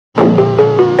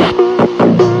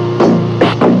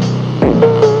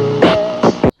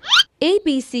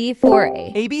ABC for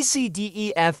A. A, B, C, D,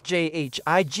 E, F, J, H,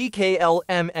 I, G, K, L,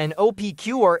 M, N, O, P,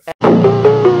 Q, R,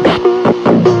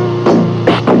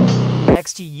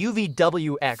 X, T, U, V,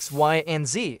 W, X, Y, and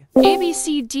Z. A, B,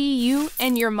 C, D, U,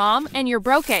 and your mom, and your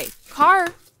broke A. Car.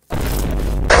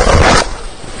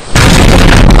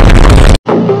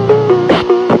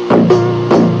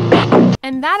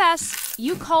 And that S,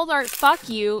 you called art fuck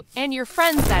you, and your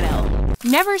friends that L.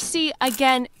 Never see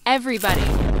again everybody,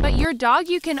 but your dog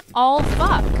you can all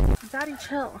fuck. Daddy,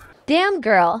 chill. Damn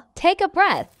girl, take a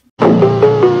breath.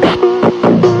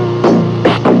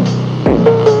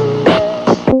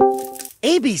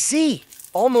 ABC.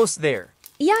 Almost there.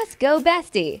 Yes, go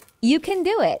bestie. You can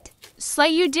do it. Slay,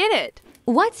 you did it.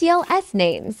 What's your S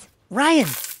names? Ryan.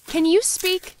 Can you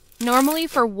speak normally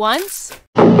for once?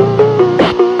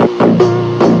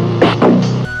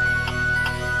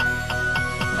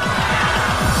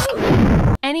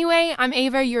 Anyway, I'm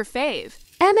Ava, your fave.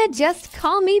 Emma, just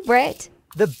call me Brit.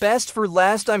 The best for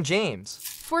last, I'm James.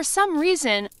 For some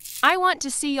reason, I want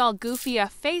to see y'all goofy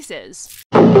faces.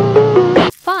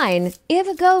 Fine,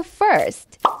 Eva go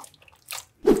first.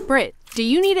 Brit, do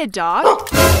you need a dog?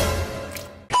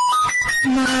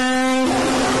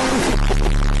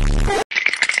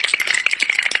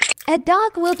 A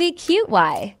dog will be cute,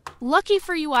 why? Lucky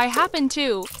for you, I happen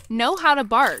to know how to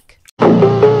bark.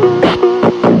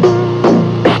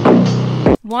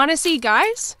 Wanna see,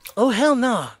 guys? Oh, hell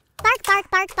no. Bark, bark,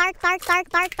 bark, bark, bark, bark,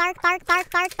 bark, bark, bark, bark,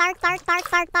 bark, bark, bark, bark,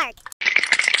 bark, bark.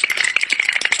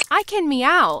 I can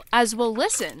meow, as we'll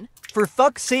listen. For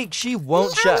fuck's sake, she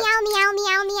won't shut. Meow, meow,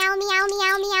 meow, meow, meow,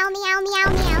 meow, meow, meow, meow,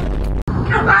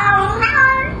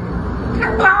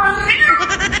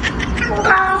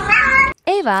 meow.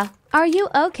 Ava, are you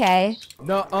okay?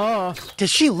 Nuh-uh. Does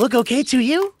she look okay to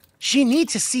you? She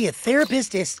needs to see a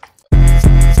therapist.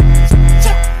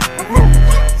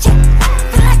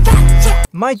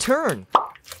 My turn.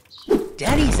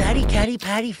 Daddy, zaddy, catty,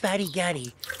 patty, fatty,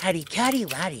 gaddy, hatty, catty,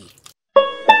 laddie.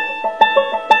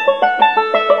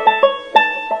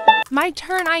 My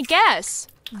turn, I guess.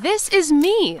 This is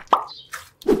me.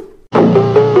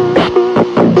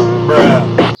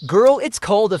 Girl, it's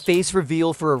called a face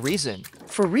reveal for a reason.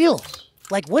 For real?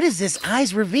 Like, what is this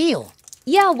eyes reveal?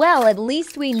 Yeah, well, at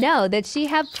least we know that she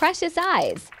have precious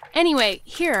eyes. Anyway,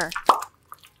 here.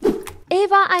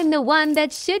 Ava, I'm the one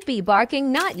that should be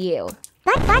barking, not you.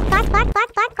 Bark, bark, bark, bark,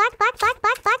 bark, bark, bark, bark, bark,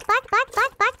 bark, bark, bark, bark,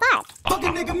 bark, bark, bark.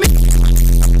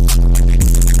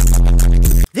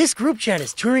 This group chat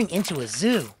is turning into a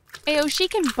zoo. Ayo, she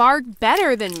can bark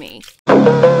better than me.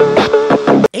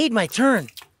 Aid, my turn.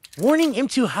 Warning, I'm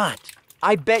too hot.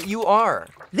 I bet you are.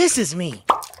 This is me.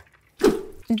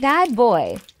 That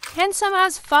boy. Handsome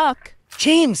as fuck.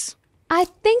 James. I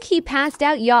think he passed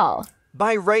out, y'all.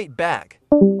 By right back.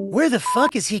 Where the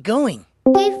fuck is he going?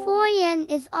 Gayforian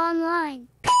is online.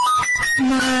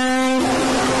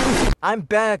 I'm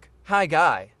back. Hi,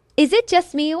 guy. Is it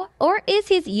just me, or is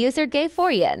his user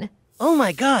Gayforian? Oh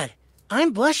my god.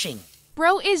 I'm blushing.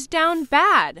 Bro is down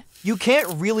bad. You can't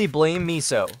really blame me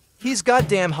so. He's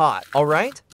goddamn hot,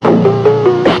 alright?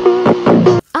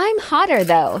 I'm hotter,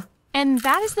 though. And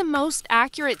that is the most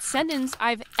accurate sentence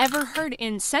I've ever heard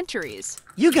in centuries.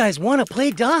 You guys want to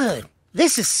play Dahood?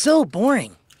 This is so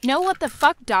boring. Know what the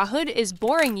fuck, Dahood is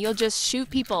boring. You'll just shoot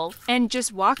people and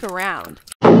just walk around.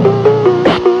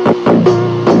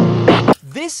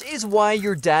 This is why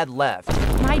your dad left.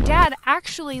 My dad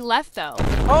actually left though.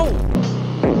 Oh!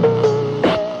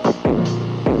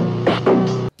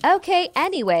 Okay,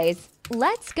 anyways,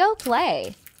 let's go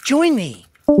play. Join me.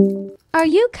 Are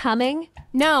you coming?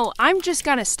 No, I'm just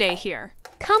gonna stay here.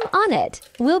 Come on it.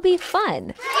 Will be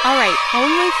fun. Alright,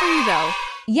 only for you though.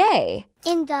 Yay.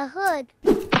 In the hood.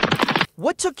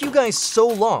 What took you guys so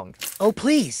long? Oh,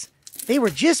 please. They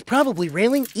were just probably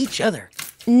railing each other.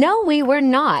 No, we were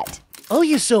not. Oh,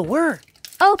 you so were.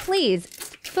 Oh, please.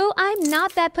 Foo, I'm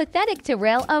not that pathetic to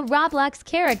rail a Roblox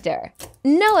character.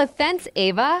 No offense,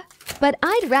 Ava, but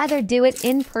I'd rather do it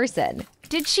in person.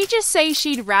 Did she just say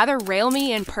she'd rather rail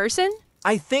me in person?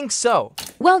 I think so.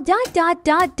 Well, no,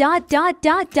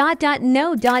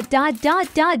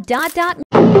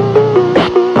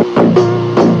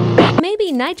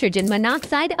 maybe nitrogen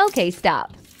monoxide. Okay,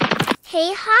 stop.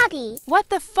 Hey, Hottie. What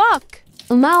the fuck?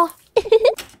 Mo.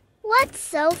 What's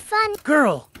so fun?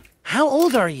 Girl, how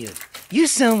old are you? You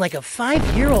sound like a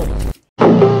 5-year-old.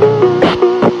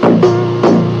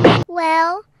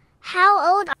 Well,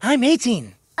 how old? I'm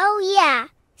 18. Oh yeah,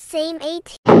 same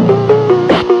 18.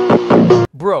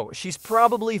 Bro, she's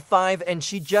probably 5 and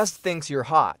she just thinks you're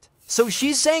hot. So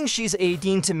she's saying she's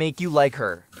 18 to make you like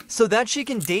her, so that she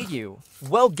can date you.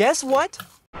 Well, guess what?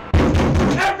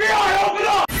 FBI, open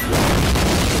up!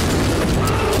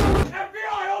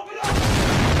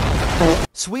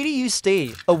 Sweetie, you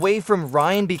stay away from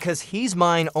Ryan because he's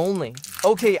mine only.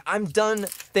 Okay, I'm done.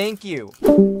 Thank you.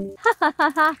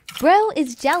 Bro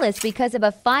is jealous because of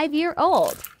a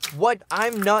 5-year-old. What?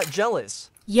 I'm not jealous.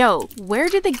 Yo, where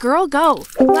did the girl go?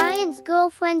 Ryan's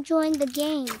girlfriend joined the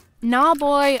game. Nah,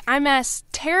 boy, I'm as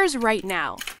tears right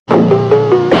now.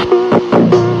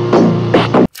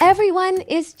 Everyone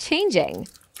is changing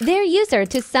their user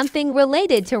to something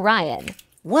related to Ryan.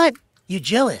 What? You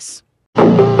jealous?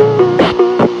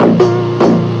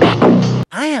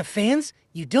 I have fans.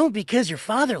 You don't because you're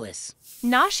fatherless.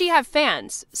 Nah, she have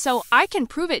fans, so I can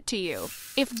prove it to you.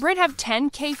 If Brit have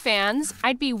 10K fans,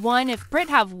 I'd be 1. If Brit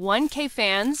have 1K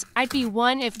fans, I'd be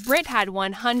 1. If Brit had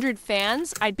 100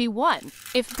 fans, I'd be 1.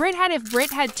 If Brit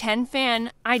had 10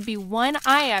 fan, I'd be 1.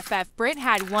 If Brit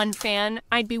had 1 fan,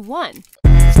 I'd be 1.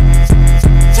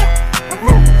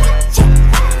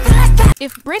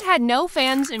 If Brit had no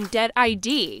fans, I'm dead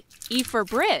ID. E for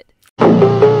Brit.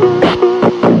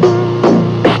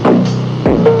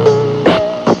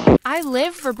 I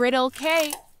live for Brit,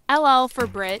 okay? LL for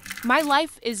Brit. My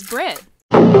life is Brit.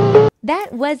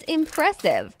 That was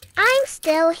impressive. I'm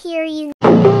still here, you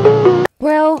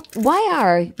Bro, why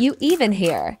are you even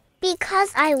here?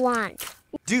 because I want.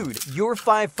 Dude, you're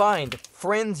 5'5",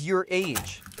 friends your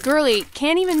age. Girly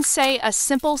can't even say a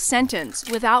simple sentence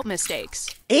without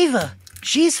mistakes. Ava,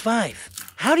 she's 5.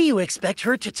 How do you expect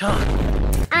her to talk?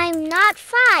 I'm not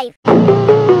 5.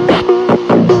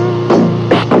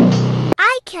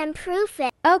 I can prove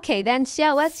it. Okay, then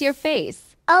show us your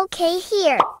face. Okay,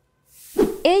 here.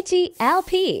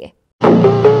 H-E-L-P.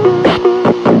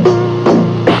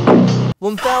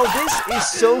 Lumphao, this is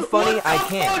so funny I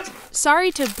can't.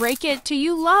 Sorry to break it to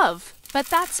you, love, but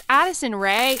that's Addison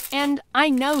Rae, and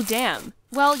I know damn.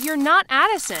 Well, you're not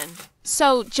Addison.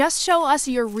 So just show us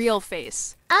your real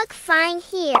face. Ugh, fine,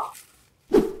 here.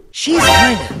 She's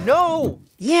kinda. No!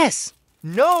 Yes.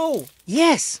 No!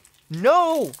 Yes.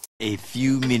 No! A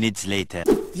few minutes later.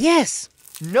 Yes.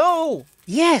 No!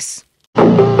 Yes.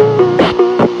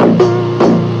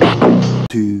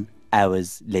 2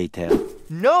 hours later.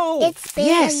 No! It's been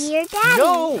Yes. a year, Daddy.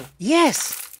 No!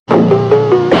 Yes.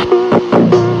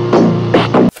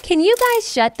 Can you guys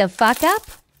shut the fuck up?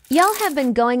 Y'all have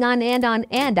been going on and on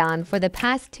and on for the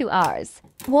past 2 hours.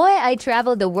 Boy, I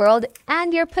traveled the world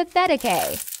and you're pathetic,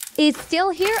 eh? Is still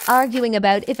here arguing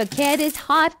about if a kid is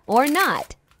hot or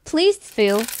not. Please,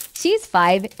 Foo, she's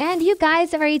 5 and you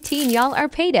guys are 18, y'all are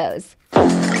pedos.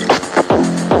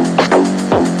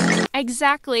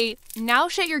 Exactly. Now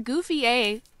shut your goofy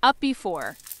A up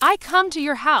before. I come to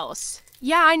your house.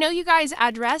 Yeah, I know you guys'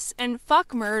 address and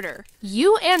fuck murder.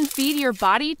 You and feed your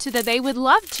body to the they would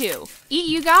love to. Eat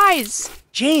you guys.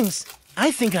 James, I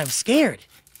think I'm scared.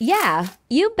 Yeah,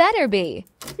 you better be.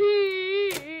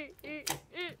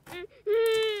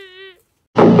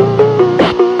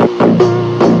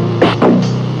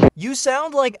 You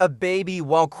sound like a baby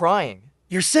while crying.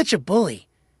 You're such a bully.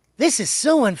 This is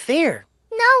so unfair.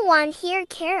 No one here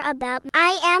care about me.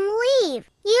 I am leave.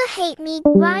 You hate me.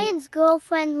 Ryan's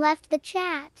girlfriend left the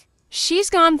chat. She's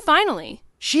gone finally.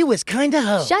 She was kinda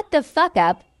hoe. Shut the fuck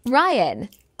up, Ryan.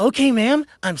 Okay, ma'am,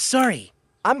 I'm sorry.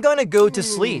 I'm gonna go to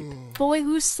sleep. Boy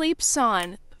who sleeps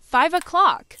on 5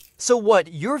 o'clock. So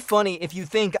what, you're funny if you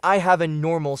think I have a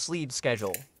normal sleep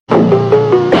schedule.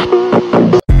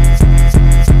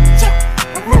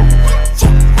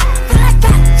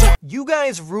 You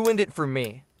guys ruined it for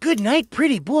me. Good night,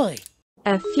 pretty boy.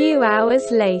 A few hours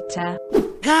later.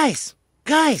 Guys,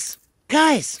 guys,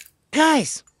 guys,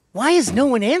 guys. Why is no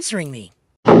one answering me?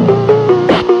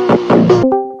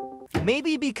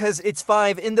 Maybe because it's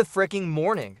 5 in the fricking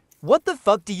morning. What the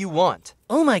fuck do you want?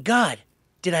 Oh my god.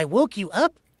 Did I woke you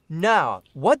up? Now,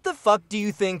 what the fuck do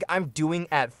you think I'm doing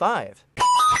at 5?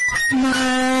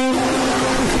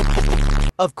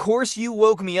 Of course you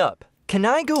woke me up. Can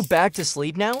I go back to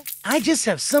sleep now? I just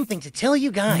have something to tell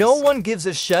you guys. No one gives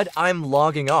a shit. I'm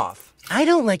logging off. I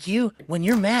don't like you when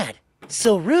you're mad.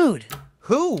 So rude.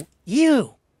 Who?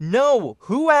 You. No,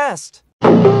 who asked?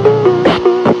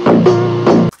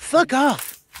 Fuck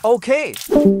off. Okay.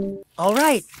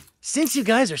 Alright, since you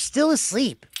guys are still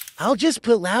asleep, I'll just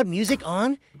put loud music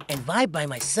on and vibe by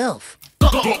myself.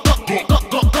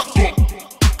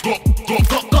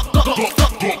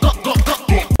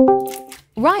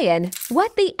 Ryan,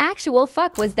 what the actual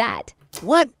fuck was that?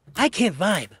 What? I can't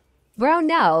vibe. Bro,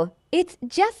 no, it's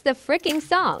just the freaking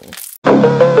song.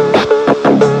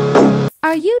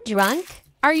 Are you drunk?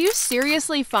 Are you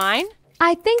seriously fine?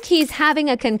 I think he's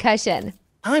having a concussion.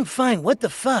 I'm fine, what the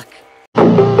fuck?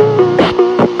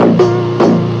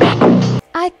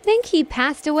 I think he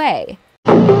passed away.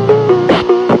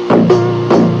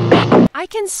 I I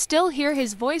can still hear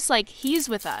his voice like he's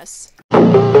with us.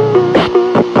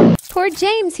 Poor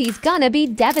James, he's gonna be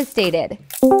devastated.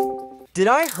 Did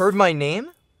I heard my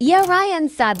name? Yeah, Ryan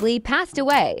sadly passed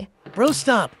away. Bro,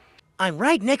 stop. I'm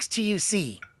right next to you,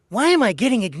 see? Why am I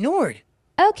getting ignored?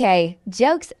 Okay,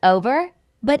 joke's over.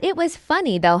 But it was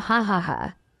funny though, ha ha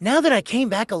ha. Now that I came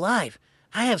back alive,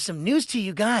 I have some news to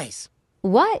you guys.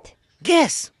 What?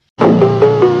 Guess.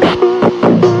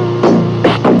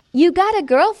 You got a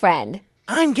girlfriend.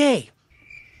 I'm gay.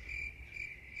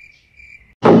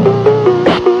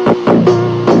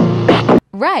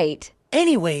 Right.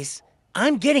 Anyways,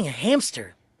 I'm getting a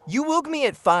hamster. You woke me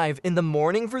at 5 in the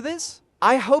morning for this?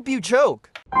 I hope you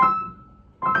choke.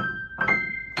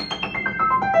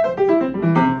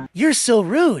 You're so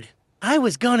rude. I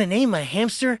was gonna name my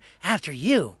hamster after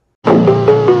you.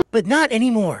 But not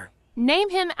anymore. Name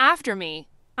him after me.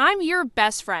 I'm your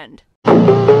best friend.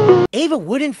 Ava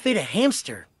wouldn't fit a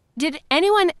hamster. Did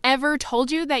anyone ever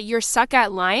told you that you're suck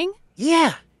at lying?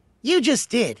 Yeah, you just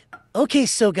did. Okay,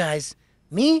 so guys,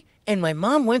 me and my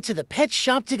mom went to the pet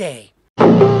shop today.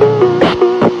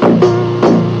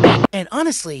 And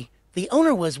honestly, the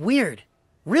owner was weird.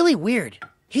 Really weird.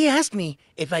 He asked me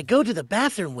if I go to the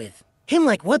bathroom with him,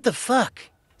 like what the fuck?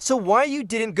 So why you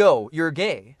didn't go? You're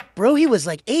gay. Bro, he was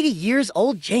like 80 years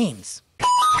old, James.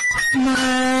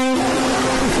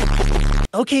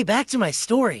 Okay, back to my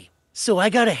story. So I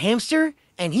got a hamster,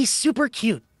 and he's super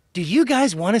cute. Do you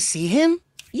guys want to see him?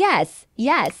 Yes,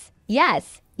 yes,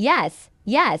 yes, yes,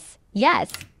 yes,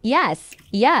 yes, yes,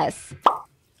 yes.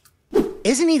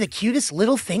 Isn't he the cutest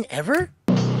little thing ever?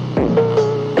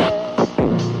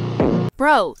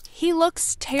 Bro, he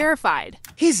looks terrified.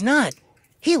 He's not.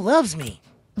 He loves me.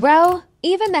 Bro,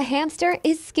 even the hamster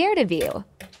is scared of you.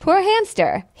 Poor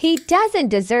hamster, he doesn't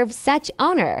deserve such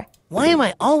honor. Why am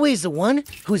I always the one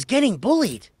who's getting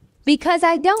bullied? Because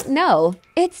I don't know,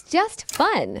 it's just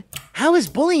fun. How is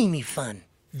bullying me fun?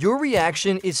 Your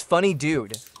reaction is funny,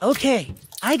 dude. Okay,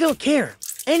 I don't care.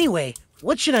 Anyway,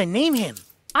 what should I name him?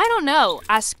 I don't know,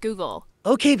 ask Google.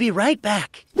 Okay, be right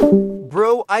back.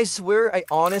 Bro, I swear I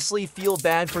honestly feel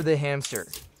bad for the hamster.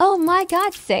 Oh my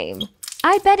god, same.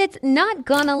 I bet it's not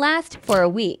gonna last for a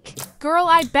week. Girl,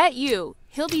 I bet you.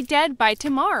 He'll be dead by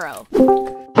tomorrow.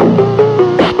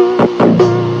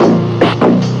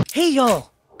 Hey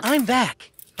y'all, I'm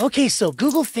back. Okay, so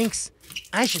Google thinks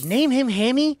I should name him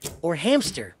Hammy or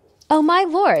Hamster. Oh my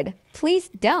lord, please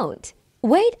don't.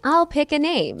 Wait, I'll pick a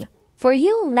name. For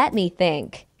you, let me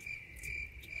think.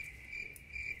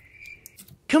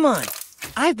 Come on,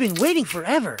 I've been waiting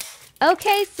forever.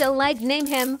 Okay, so like name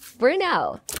him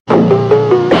Bruno.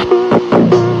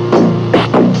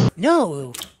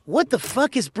 No, what the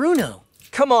fuck is Bruno?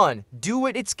 Come on, do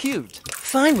it, it's cute.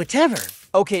 Fine, whatever.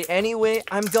 Okay, anyway,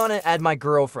 I'm gonna add my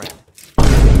girlfriend.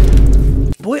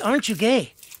 Boy, aren't you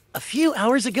gay? A few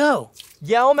hours ago.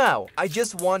 Yao Mao, I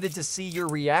just wanted to see your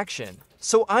reaction.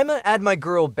 So I'ma add my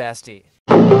girl bestie.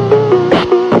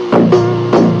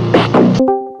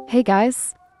 Hey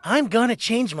guys. I'm gonna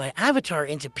change my avatar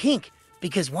into pink,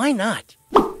 because why not?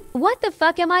 What the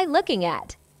fuck am I looking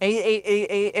at?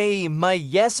 My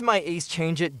yes, my ace,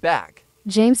 change it back.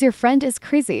 James, your friend is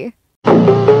crazy.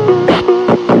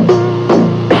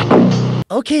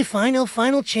 Okay,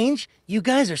 final change. You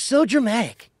guys are so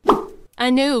dramatic.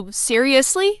 A noob,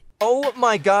 seriously? Oh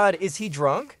my god, is he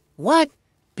drunk? What?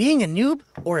 Being a noob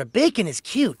or a bacon is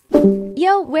cute.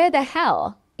 Yo, where the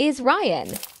hell is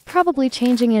Ryan? Probably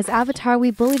changing his avatar.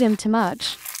 We bullied him too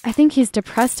much. I think he's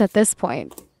depressed at this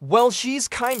point. Well, she's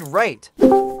kind right.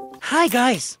 Hi,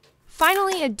 guys.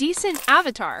 Finally a decent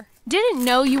avatar. Didn't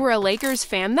know you were a Lakers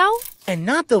fan though? And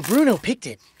not though Bruno picked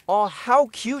it. Aw, how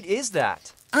cute is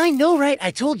that? I know, right?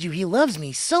 I told you he loves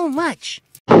me so much.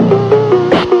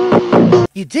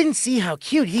 You didn't see how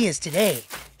cute he is today.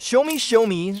 Show me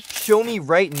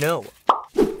right now.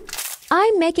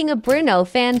 I'm making a Bruno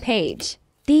fan page.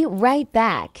 Be right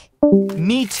back.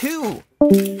 Me too.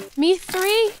 Me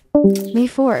 3? Me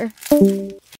 4.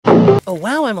 Oh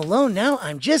wow, I'm alone now.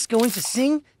 I'm just going to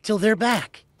sing till they're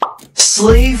back.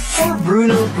 Slave for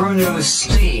Bruno,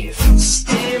 Steve,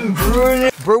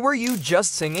 Bruno. Bro, were you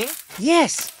just singing?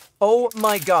 Yes. Oh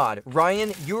my god,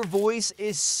 Ryan, your voice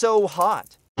is so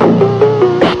hot.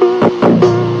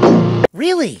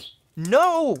 Really?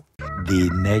 No! The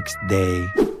next day.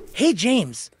 Hey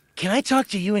James, can I talk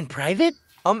to you in private?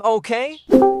 Okay?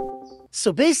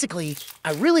 So basically,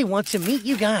 I really want to meet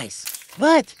you guys.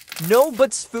 But No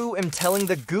buts foo am telling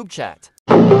the group chat.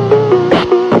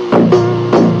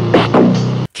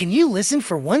 can you listen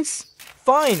for once?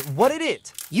 Fine, what is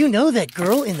it? You know that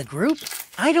girl in the group?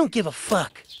 I don't give a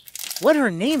fuck what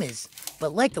her name is.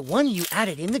 but like the one you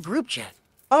added in the group chat.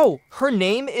 Oh, her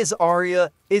name is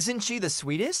Aria. Isn't she the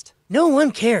sweetest? No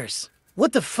one cares.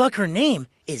 What the fuck her name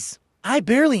is? I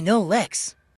barely know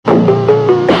Lex.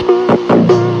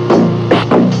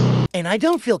 And I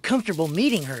don't feel comfortable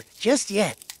meeting her just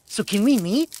yet. So can we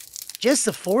meet? Just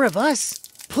the four of us?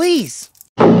 Please.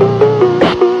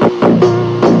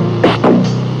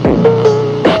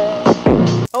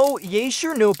 Oh, yeah,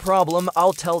 sure, no problem.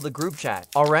 I'll tell the group chat,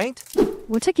 alright?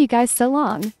 What took you guys so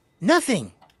long?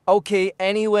 Nothing. Okay,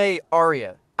 anyway,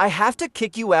 Aria, I have to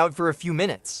kick you out for a few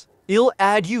minutes. I'll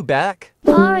add you back.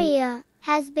 Aria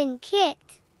has been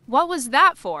kicked. What was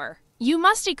that for? You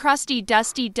musty crusty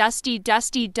dusty dusty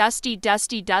dusty dusty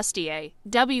dusty dusty a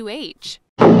WH.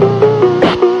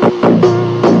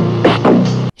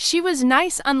 She was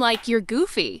nice unlike your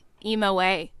goofy emo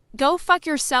a. Go fuck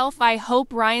yourself. I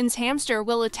hope Ryan's hamster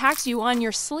will attack you on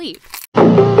your sleep.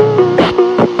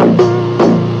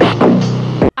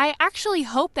 I actually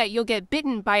hope that you'll get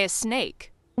bitten by a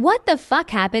snake. What the fuck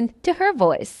happened to her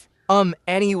voice?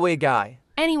 Anyway, guy.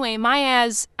 Anyway, my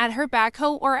ass at her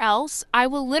backhoe or else I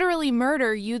will literally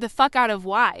murder you the fuck out of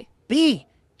why. B,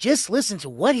 just listen to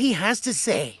what he has to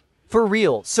say. For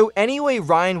real, so anyway,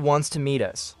 Ryan wants to meet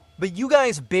us. But you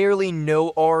guys barely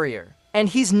know Aria. And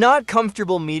he's not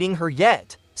comfortable meeting her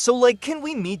yet. So like, can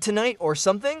we meet tonight or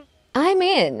something? I'm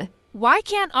in. Why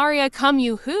can't Aria come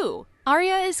you who?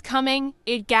 Aria is coming.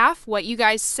 It gaff what you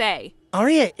guys say.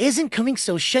 Aria isn't coming,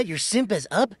 so shut your simpas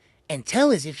up and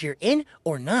tell us if you're in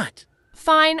or not.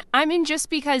 Fine, I'm in just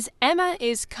because Emma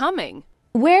is coming.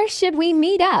 Where should we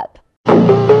meet up?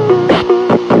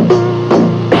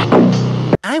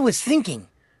 I was thinking,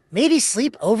 maybe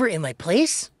sleep over in my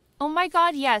place? Oh my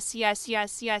god, yes, yes,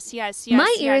 yes, yes, yes, yes.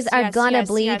 My ears yes, are yes, gonna yes,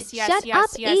 bleed. yes, yes, Shut yes, up,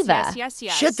 yes, Eva. Yes, yes,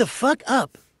 yes. Shut the fuck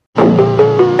up.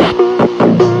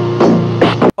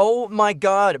 Oh my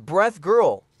god, breath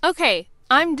girl. Okay,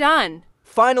 I'm done.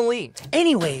 Finally.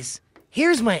 Anyways,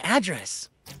 here's my address.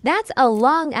 That's a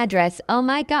long address, oh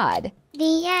my god.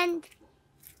 The end.